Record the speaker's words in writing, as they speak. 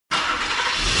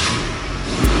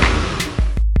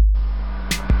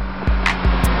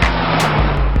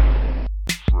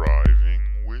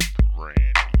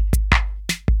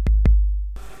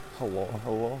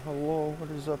Hello.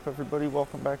 What is up, everybody?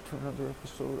 Welcome back to another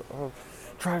episode of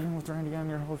Driving with Randy. I'm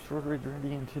your host, Road Rage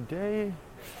Randy, and today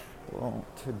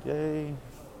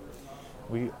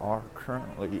we are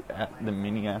currently at the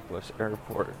Minneapolis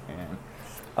airport, and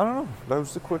I don't know, that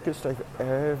was the quickest I've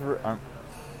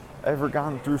ever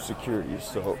gone through security.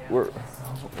 So we're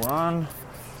on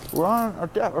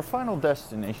our final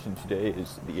destination today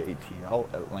is the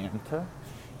ATL, Atlanta,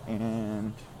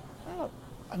 and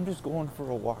I'm just going for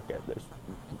a walk at this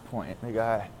point. The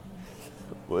guy,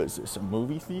 was this a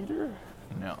movie theater?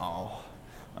 No,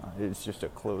 it's just a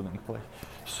clothing place.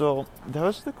 So that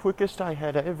was the quickest I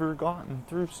had ever gotten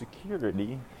through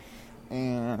security,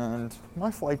 and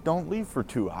my flight don't leave for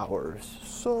 2 hours.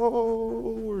 So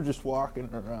we're just walking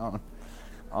around.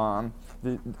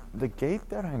 The gate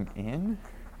that I'm in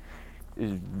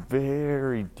is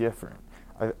very different.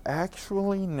 I've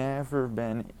actually never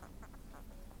been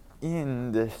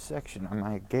in this section. I'm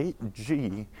at gate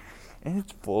G, and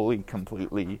it's fully,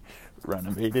 completely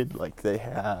renovated. Like, they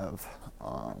have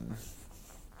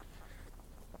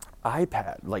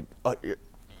iPad, like a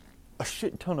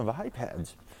shit ton of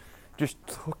iPads just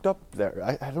hooked up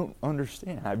there. I don't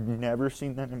understand. I've never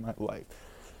seen that in my life.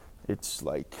 It's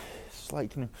like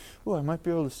oh, I might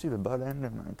be able to see the butt end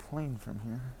of my plane from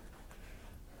here.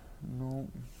 No.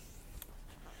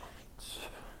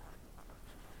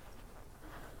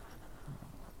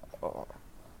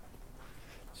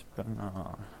 It's been,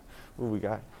 we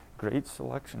got great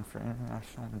selection for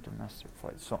international and domestic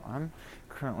flights. So I'm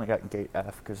currently at gate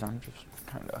F because I'm just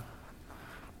kind of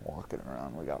walking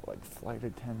around. We got like flight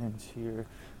attendants here,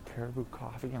 Caribou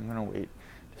Coffee. I'm going to wait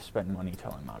to spend money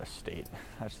till I'm out of state.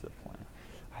 That's the plan.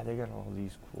 They got all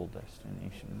these cool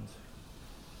destinations.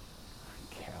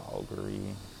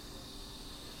 Calgary,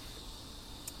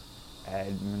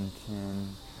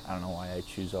 Edmonton. I don't know why I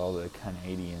choose all the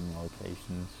Canadian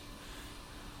locations.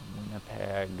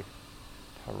 Winnipeg,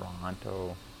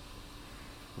 Toronto.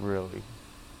 Really.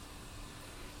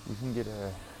 You can get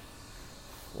a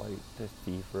flight to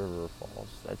Thief River Falls.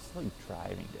 That's like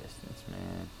driving distance,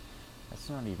 man. That's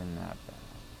not even that bad.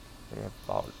 They have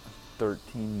about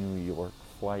 13 New York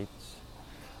flights.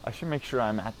 I should make sure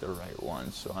I'm at the right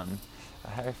one, so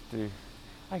I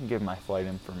can give my flight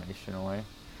information away.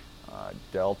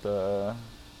 Delta,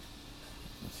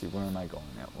 let's see, where am I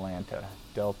going? Atlanta.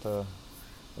 Delta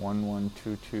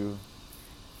 1122,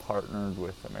 partnered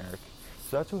with American.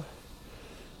 So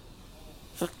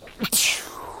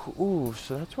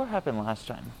that's what happened last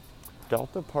time.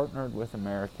 Delta partnered with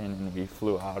American, and we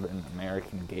flew out an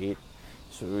American gate.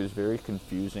 So it was very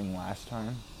confusing last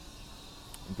time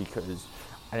because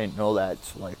I didn't know that.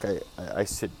 So like I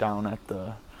sit down at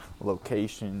the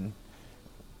location,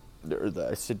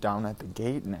 I sit down at the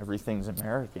gate, and everything's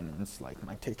American. And it's like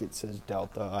my ticket says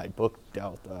Delta. I booked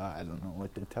Delta. I don't know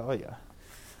what to tell you.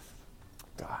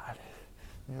 God,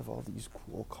 we have all these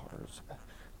cool cars. I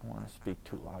don't want to speak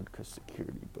too loud because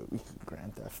security, but we could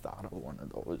Grand Theft Auto one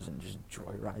of those and just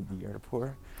joyride the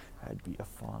airport. That'd be a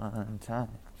fun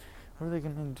time. What are they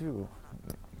going to do?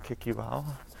 Kick you out?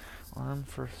 Armed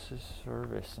Forces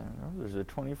Service Center. Oh, there's a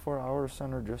 24-hour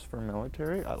center just for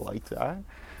military. I like that.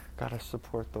 Gotta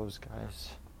support those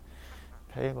guys.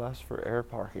 Pay less for air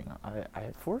parking.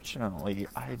 Fortunately,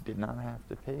 I did not have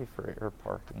to pay for air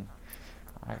parking.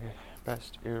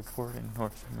 Best airport in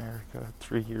North America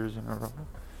 3 years in a row.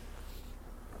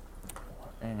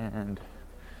 And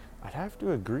I'd have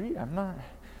to agree,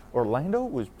 Orlando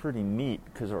was pretty neat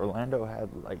because Orlando had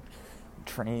like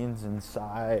trains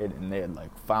inside and they had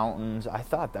like fountains. I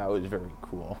thought that was very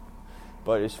cool.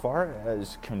 But as far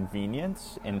as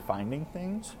convenience in finding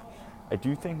things, I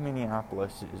do think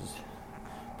Minneapolis is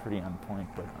pretty on point.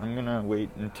 But I'm going to wait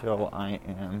until I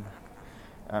am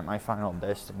at my final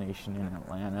destination in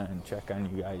Atlanta and check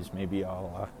on you guys. Maybe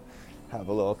I'll have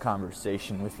a little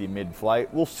conversation with you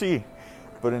mid-flight. We'll see.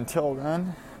 But until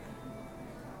then,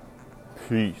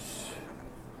 peace.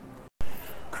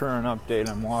 Current update,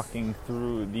 I'm walking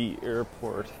through the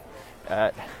airport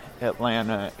at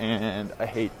Atlanta and I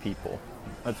hate people.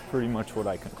 That's pretty much what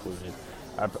I concluded.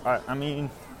 I mean,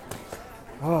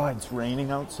 it's raining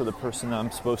out, so the person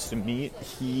I'm supposed to meet,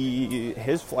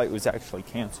 his flight was actually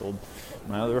canceled.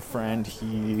 My other friend,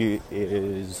 he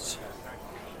is,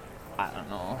 I don't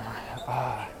know,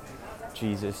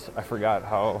 Jesus, I forgot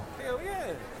how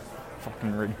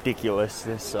fucking ridiculous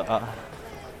this, I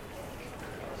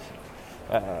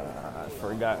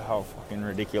forgot how fucking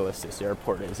ridiculous this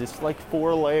airport is. It's like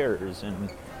 4 layers,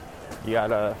 and you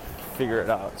gotta figure it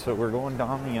out. So we're going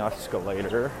down the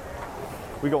escalator.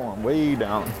 We're going way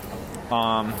down.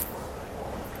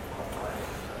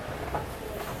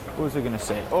 What was I gonna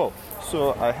say? Oh,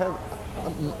 so I have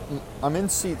I'm in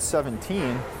seat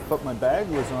 17, but my bag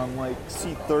was on like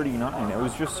seat 39. It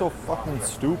was just so fucking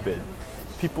stupid.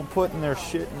 People putting their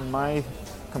shit in my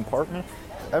compartment.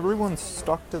 Everyone's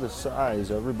stuck to the sides.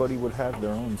 Everybody would have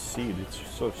their own seat. It's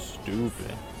just so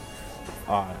stupid.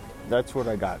 That's what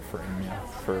I got for you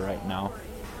for right now.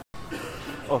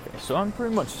 Okay, so I'm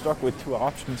pretty much stuck with two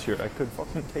options here. I could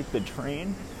fucking take the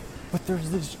train, but there's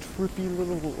this trippy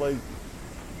little, like,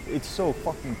 it's so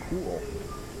fucking cool.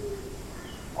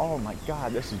 Oh my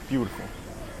god, this is beautiful.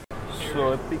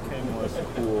 So it became less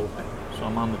cool. So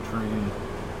I'm on the train.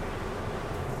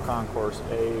 Concourse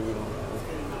A, we don't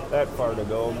have that far to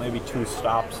go. Maybe 2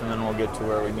 stops and then we'll get to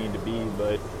where we need to be,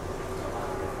 but...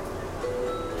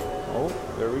 Oh,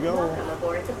 there we go. Welcome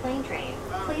aboard the plane train.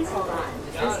 Please hold on.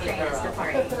 This train is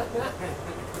departing.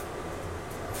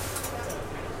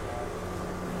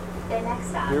 The next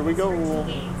stop Here we go. is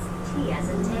T as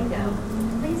in Tango.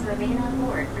 Please remain on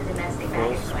board for domestic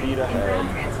baggage claim and ground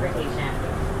transportation.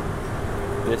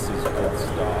 This is good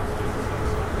stuff.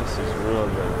 This is real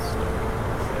good stuff.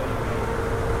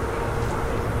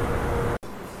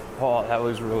 Oh, that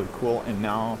was really cool. And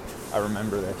now I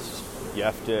remember this. You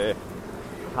have to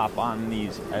hop on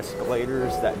these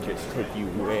escalators that just take you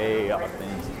way up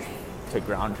into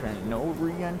ground transit. No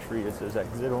re-entry. It says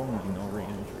exit only, no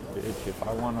re-entry. Bitch, if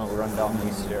I want to run down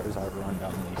these stairs, I run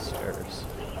down these stairs.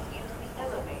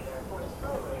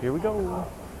 Here we go.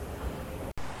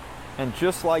 And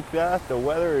just like that, the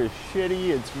weather is shitty.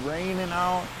 It's raining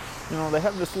out. You know, they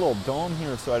have this little dome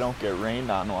here so I don't get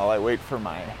rained on while I wait for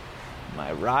my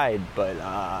ride, but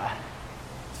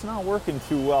it's not working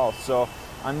too well. So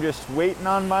I'm just waiting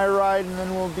on my ride, and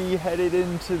then we'll be headed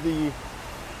into the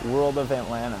world of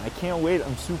Atlanta. I can't wait.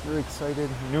 I'm super excited.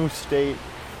 New state.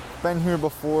 Been here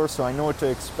before, so I know what to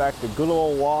expect. A good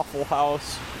old Waffle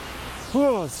House.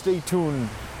 Whoa, stay tuned.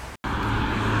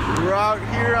 We're out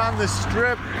here on the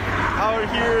strip, out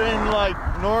here in like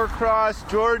Norcross,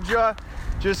 Georgia.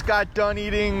 Just got done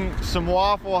eating some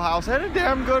Waffle House. Had a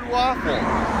damn good waffle.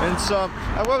 And some,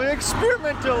 well, we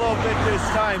experimented a little bit this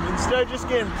time. Instead of just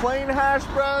getting plain hash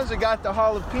browns, I got the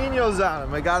jalapenos on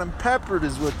them. I got them peppered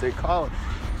is what they call it.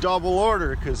 Double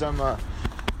order, because I'm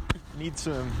need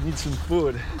some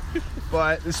food.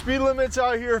 But the speed limit's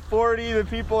out here 40. The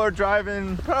people are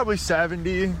driving probably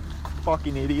 70.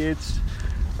 Fucking idiots.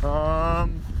 Yeah,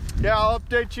 I'll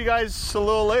update you guys a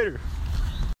little later.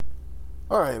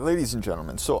 Alright, ladies and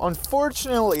gentlemen, so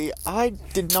unfortunately, I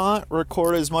did not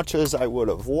record as much as I would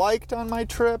have liked on my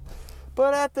trip,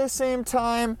 but at the same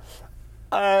time,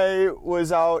 I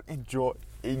was out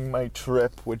enjoying my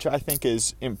trip, which I think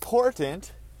is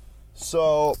important.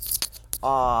 So,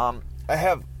 I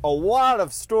have a lot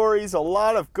of stories, a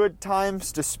lot of good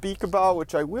times to speak about,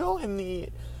 which I will in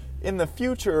the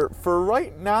future. For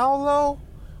right now, though,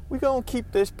 we're going to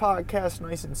keep this podcast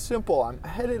nice and simple. I'm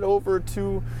headed over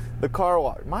to the car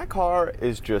wash. My car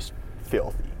is just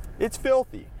filthy. It's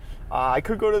filthy. I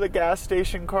could go to the gas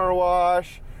station car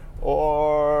wash,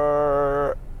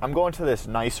 or I'm going to this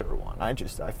nicer one. I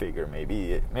figure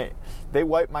maybe they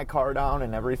wipe my car down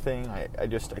and everything. I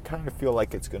kind of feel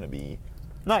like it's going to be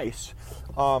nice.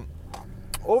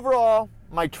 Overall,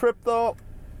 my trip though,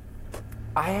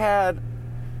 I had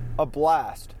a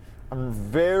blast. I'm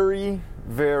very,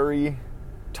 very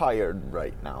tired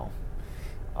right now.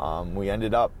 We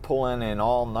ended up pulling an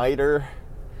all-nighter,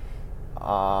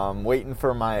 waiting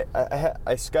for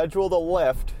I scheduled a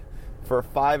lift for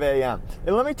 5 a.m.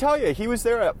 And let me tell you, he was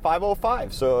there at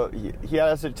 5:05, so he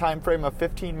has a time frame of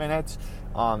 15 minutes.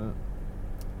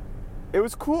 It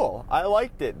was cool. I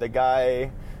liked it. The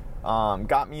guy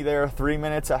got me there 3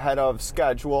 minutes ahead of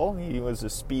schedule. He was a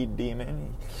speed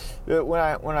demon. When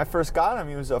I first got him,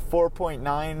 he was a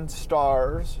 4.9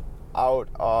 stars out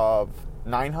of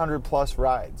 900 plus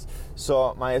rides.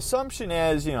 So my assumption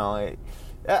is, you're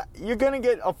gonna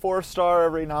get a 4-star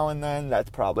every now and then. That's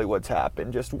probably what's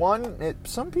happened. Just one.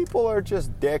 Some people are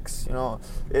just dicks,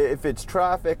 if it's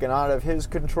traffic and out of his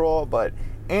control. But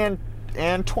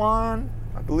Antoine,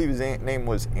 I believe his name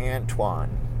was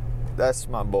Antoine. That's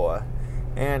my boy.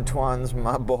 Antoine's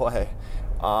my boy.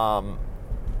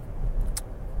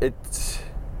 It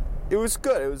was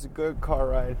good. It was a good car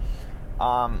ride.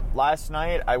 Last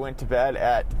night I went to bed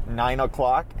at 9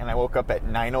 o'clock and I woke up at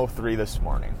 9:03 this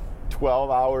morning. 12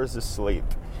 hours of sleep,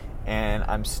 and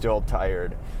I'm still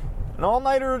tired. An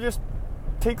all-nighter just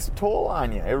takes a toll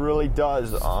on you. It really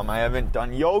does. I haven't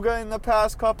done yoga in the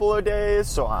past couple of days,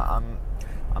 so I'm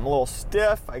a little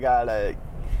stiff. I gotta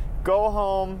go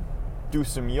home, do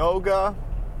some yoga.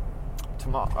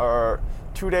 Tomorrow, or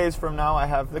 2 days from now, I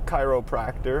have the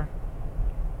chiropractor.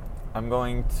 I'm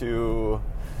going to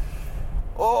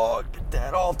get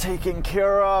that all taken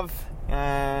care of,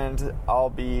 and I'll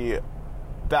be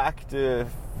back to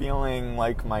feeling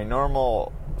like my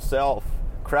normal self,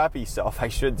 crappy self, I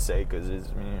should say, because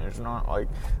it's not like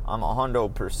I'm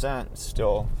 100%.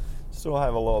 Still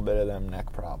have a little bit of them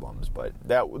neck problems, but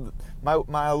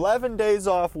my 11 days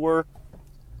off work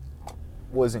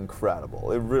was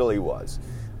incredible. It really was.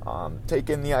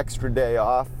 Taking the extra day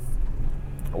off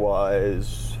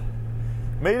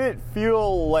made it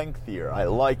feel lengthier. I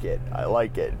like it.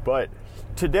 But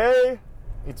today,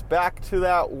 it's back to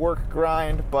that work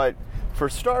grind. But for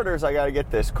starters, I got to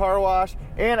get this car wash,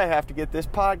 and I have to get this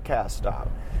podcast out.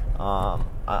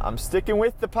 I'm sticking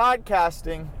with the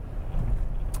podcasting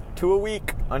to a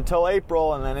week until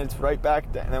April, and then it's right back,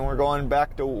 and then we're going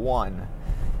back to one.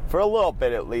 For a little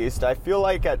bit at least. I feel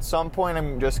like at some point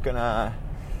I'm just gonna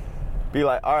be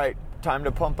like, all right, time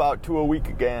to pump out 2 a week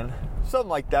again. Something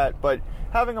like that. But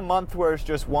having a month where it's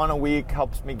just 1 a week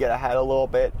helps me get ahead a little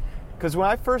bit. Because when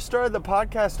I first started the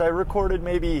podcast, I recorded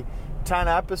maybe 10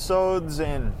 episodes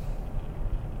in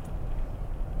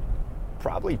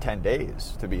probably 10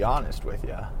 days, to be honest with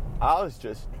you. I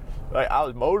was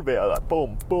motivated. Like,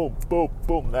 boom, boom, boom,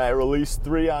 boom. Then I released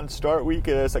 3 on start week,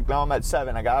 and it's like, now I'm at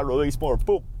 7. I gotta release more.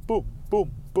 Boom, boom,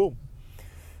 boom, boom.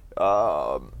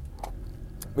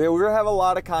 We're gonna have a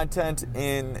lot of content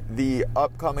in the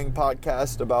upcoming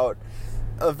podcast about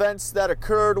events that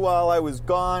occurred while I was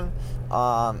gone.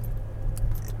 I'm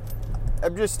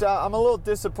a little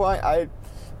disappointed.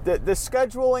 The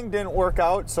scheduling didn't work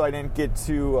out, so I didn't get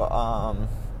to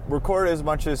record as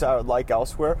much as I would like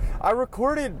elsewhere. I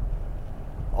recorded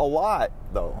a lot,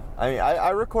 though. I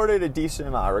recorded a decent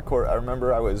amount. I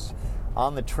remember I was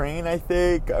on the train, I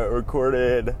think. I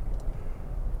recorded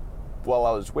while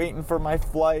I was waiting for my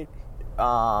flight. When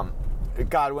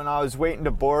I was waiting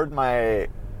to board my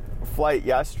flight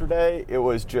yesterday, it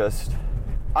was just,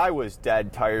 I was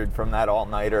dead tired from that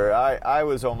all-nighter. I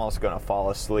was almost going to fall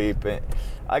asleep.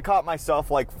 I caught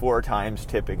myself like 4 times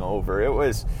tipping over. It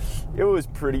was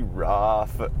pretty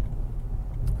rough.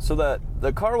 So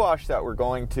the car wash that we're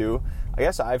going to, I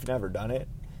guess I've never done it.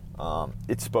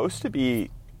 It's supposed to be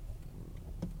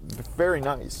very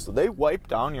nice. So they wipe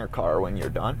down your car when you're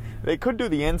done. They could do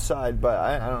the inside, but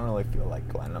I don't really feel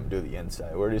like letting them do the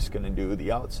inside. We're just going to do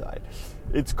the outside.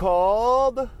 It's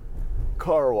called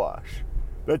car wash.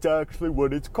 That's actually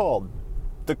what it's called.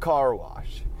 The car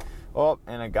wash. Oh,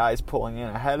 and a guy's pulling in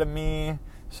ahead of me.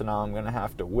 So now I'm going to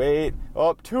have to wait.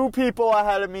 Oh, 2 people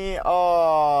ahead of me.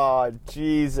 Oh,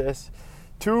 Jesus.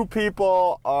 2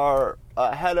 people are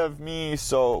ahead of me,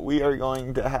 so we are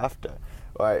going to have to...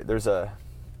 All right, there's a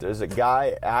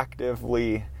guy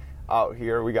actively out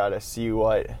here. We got to see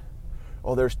what...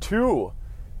 Oh, there's 2.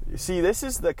 See, this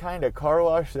is the kind of car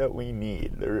wash that we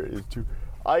need. There is 2.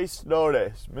 Ice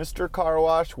notice. Mr. Car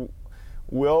Wash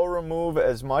will remove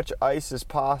as much ice as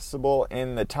possible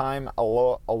in the time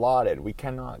allotted. We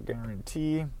cannot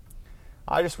guarantee.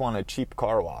 I just want a cheap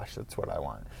car wash. That's what I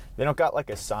want. They don't got like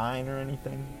a sign or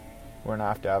anything. We're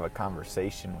going to have a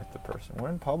conversation with the person. We're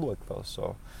in public, though,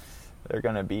 so they're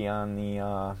going to be on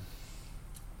the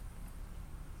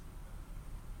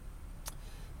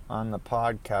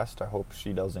podcast. I hope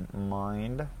she doesn't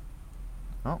mind.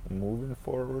 Oh, moving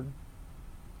forward.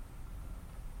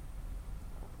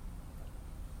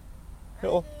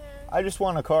 Hi I just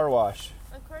want a car wash.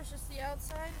 Of course, just the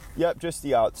outside? Yep, just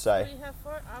the outside. So we have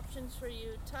 4 options for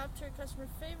you. Top tier customer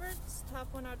favorites.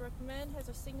 Top one I'd recommend has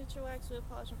a signature wax wheel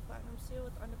polish and platinum seal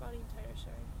with underbody and tire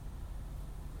sharing.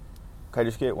 Can I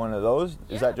just get one of those?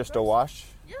 Yeah, is that just a wash?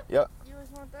 Yep. Yep. You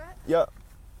guys want that? Yep.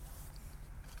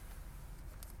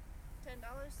 $10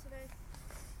 today.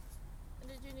 And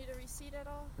did you need a receipt at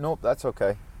all? Nope, that's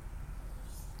okay.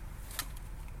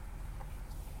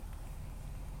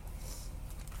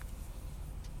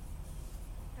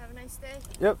 Have a nice day.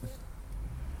 Yep.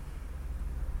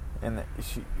 And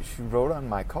she wrote on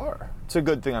my car. It's a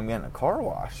good thing I'm getting a car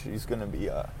wash. She's gonna be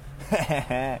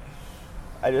I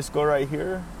just go right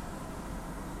here.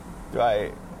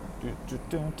 I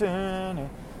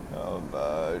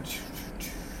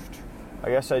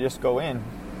guess I just go in.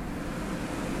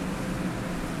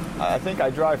 I think I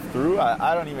drive through.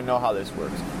 I don't even know how this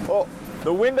works. Oh,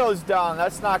 the window's down.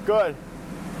 That's not good.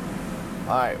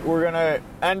 Alright, we're going to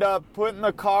end up putting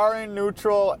the car in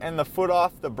neutral and the foot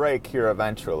off the brake here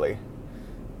eventually.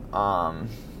 I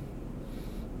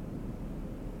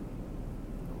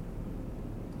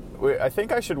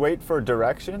think I should wait for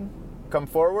direction. Come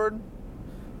forward.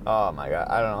 Oh my god,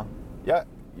 I don't know. Yeah,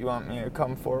 you want me to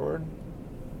come forward?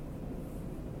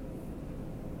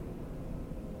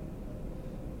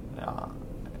 Yeah.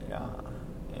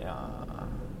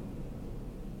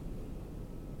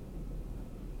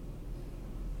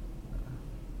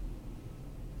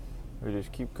 We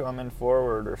just keep coming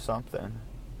forward or something.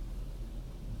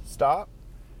 Stop.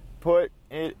 Put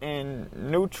it in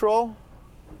neutral.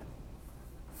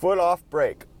 Foot off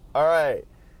brake. All right.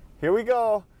 Here we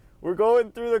go. We're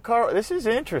going through the car. This is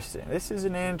interesting. This is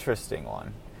an interesting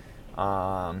one.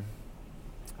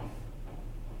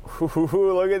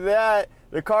 Look at that.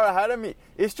 The car ahead of me.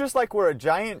 It's just like we're a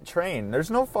giant train. There's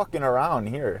no fucking around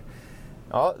here.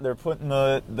 Oh, they're putting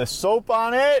the soap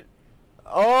on it.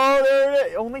 Oh, there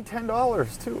it is. Only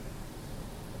 $10 too.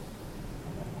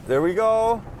 There we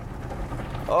go.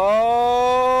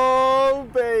 Oh,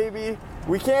 baby.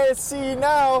 We can't see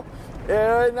now.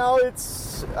 Now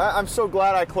it's... I'm so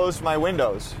glad I closed my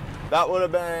windows. That would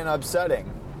have been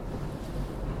upsetting.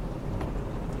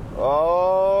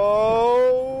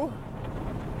 Oh.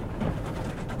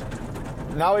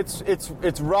 Now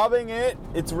it's rubbing it.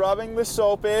 It's rubbing the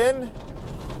soap in.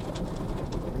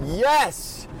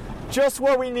 Yes! Just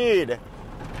what we need.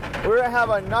 We're going to have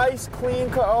a nice, clean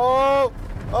car.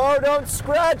 Oh, don't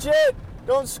scratch it.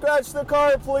 Don't scratch the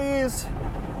car, please.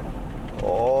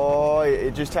 Oh,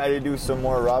 it just had to do some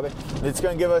more rubbing. It's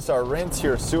going to give us our rinse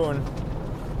here soon.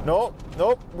 Nope.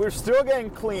 We're still getting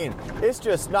clean. It's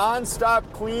just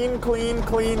non-stop clean.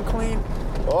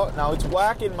 Oh, now it's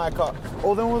whacking my car.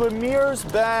 Oh, then the mirror's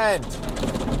bent.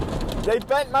 They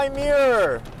bent my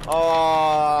mirror.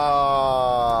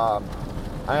 Oh,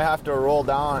 I have to roll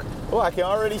down. Oh, I can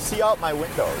already see out my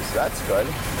windows. That's good.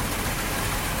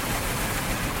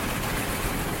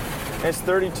 It's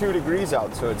 32 degrees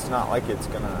out, so it's not like it's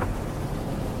gonna...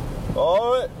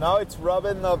 Oh, now it's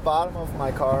rubbing the bottom of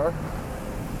my car.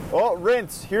 Oh,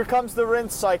 rinse. Here comes the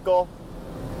rinse cycle.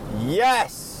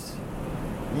 Yes.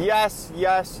 Yes.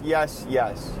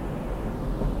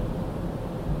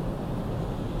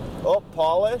 Oh,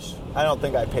 polish. I don't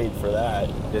think I paid for that.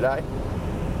 Did I?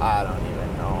 I don't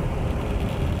even know.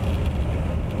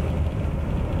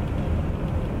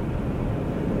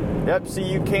 Yep, see,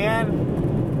 you can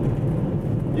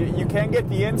get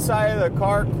the inside of the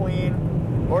car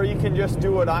clean, or you can just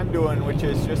do what I'm doing, which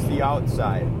is just the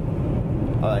outside.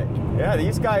 Yeah,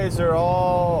 these guys are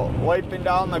all wiping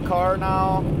down the car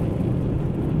now.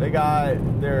 They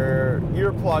got their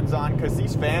earplugs on because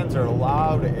these fans are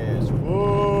loud as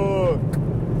fuck.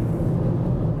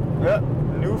 Yep,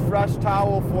 new fresh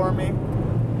towel for me.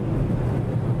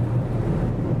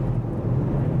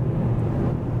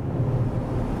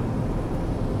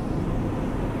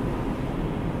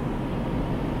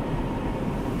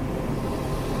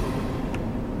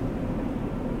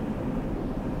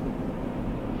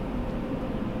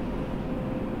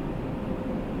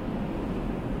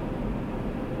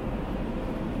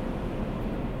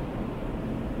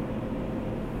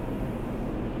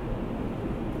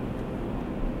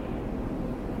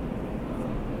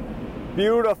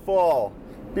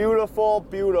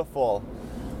 Beautiful.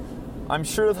 I'm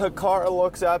sure the car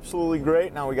looks absolutely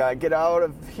great. Now we gotta get out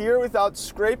of here without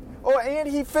scrape. Oh, and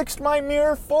he fixed my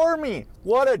mirror for me.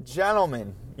 What a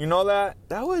gentleman. You know that?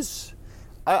 That was...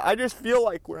 I just feel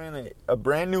like we're in a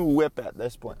brand new whip at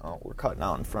this point. Oh, we're cutting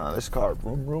out in front of this car.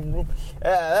 Vroom.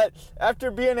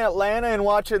 After being in Atlanta and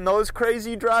watching those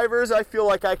crazy drivers, I feel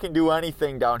like I can do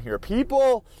anything down here.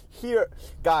 People here...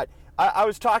 God... I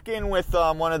was talking with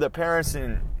one of the parents,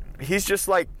 and he's just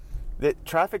like, the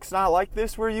traffic's not like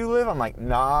this where you live? I'm like,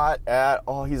 not at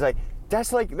all. He's like,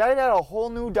 that add a whole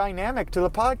new dynamic to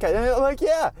the podcast. And I'm like,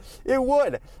 yeah, it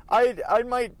would. I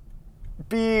might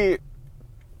be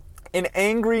an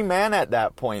angry man at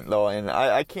that point, though, and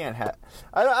I can't have...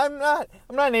 I'm not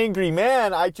an angry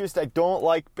man. I don't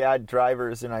like bad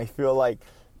drivers, and I feel like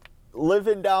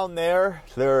living down there,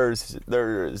 there's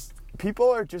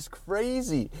people are just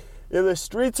crazy. Yeah, the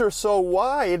streets are so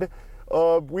wide,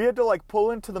 we had to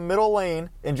pull into the middle lane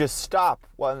and just stop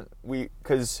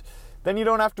because then you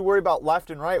don't have to worry about left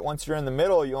and right. Once you're in the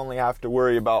middle, you only have to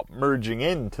worry about merging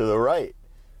in to the right.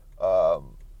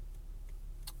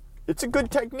 It's a good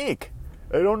technique.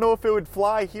 I don't know if it would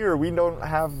fly here. We don't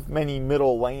have many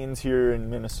middle lanes here in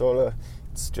Minnesota.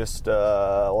 It's just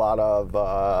a lot of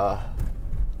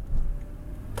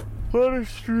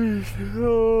street.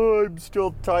 Oh, I'm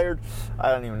still tired.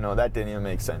 I don't even know. That didn't even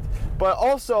make sense. But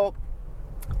also,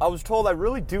 I was told I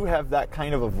really do have that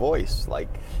kind of a voice,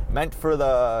 meant for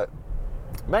the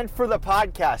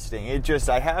podcasting.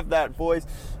 I have that voice.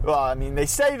 Well, I mean, they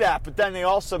say that, but then they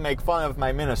also make fun of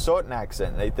my Minnesotan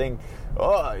accent. They think,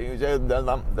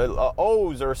 the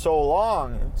O's are so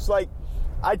long. It's like,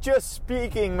 I just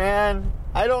speaking, man.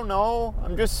 I don't know.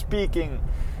 I'm just speaking.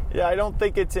 Yeah, I don't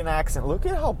think it's an accent. Look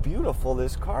at how beautiful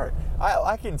this car.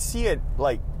 I can see it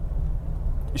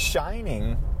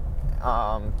shining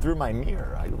through my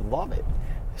mirror. I love it.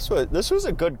 this was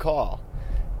a good call.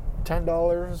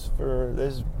 $10 for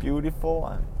this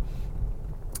beautiful.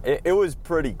 It was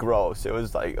pretty gross. It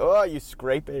was like, oh, you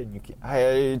scrape it and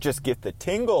I just get the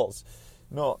tingles.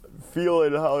 No,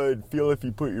 feeling how it'd feel if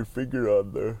you put your finger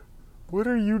on there. What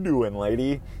are you doing,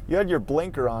 lady? You had your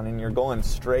blinker on and you're going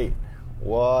straight.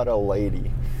 What a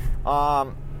lady.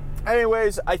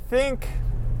 Anyways, I think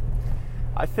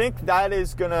that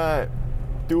is gonna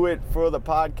do it for the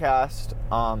podcast.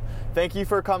 Thank you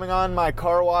for coming on my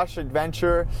car wash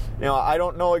adventure. I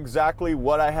don't know exactly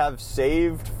what I have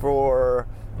saved for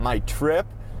my trip,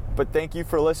 but thank you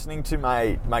for listening to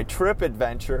my trip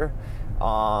adventure.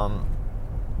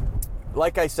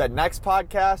 Like I said, next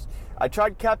podcast, I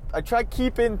tried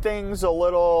keeping things a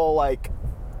little like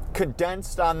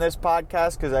condensed on this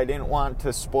podcast because I didn't want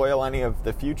to spoil any of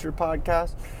the future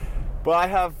podcasts, but I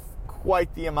have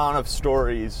quite the amount of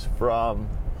stories from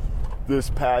this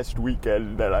past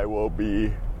weekend that I will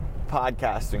be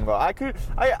podcasting about.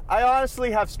 I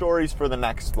honestly have stories for the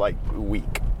next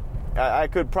week. I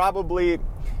could probably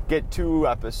get 3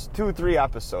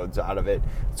 episodes out of it.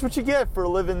 That's what you get for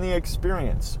living the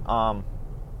experience.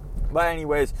 But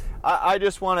anyways, I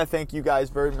just want to thank you guys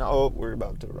very much. Oh, we're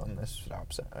about to run this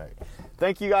stop sign. All right.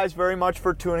 Thank you guys very much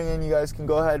for tuning in. You guys can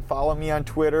go ahead, follow me on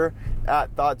Twitter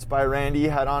at Thoughts by Randy.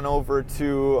 Head on over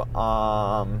to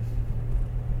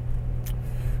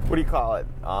what do you call it?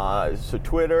 So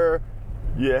Twitter.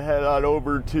 You head on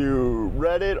over to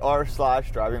Reddit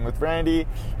r/Driving with Randy,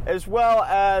 as well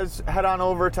as head on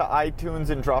over to iTunes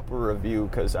and drop a review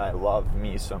because I love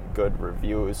me some good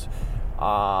reviews.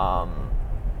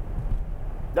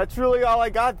 That's really all I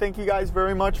got. Thank you guys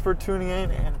very much for tuning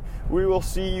in, and we will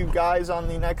see you guys on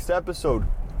the next episode.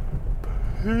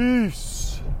 Peace.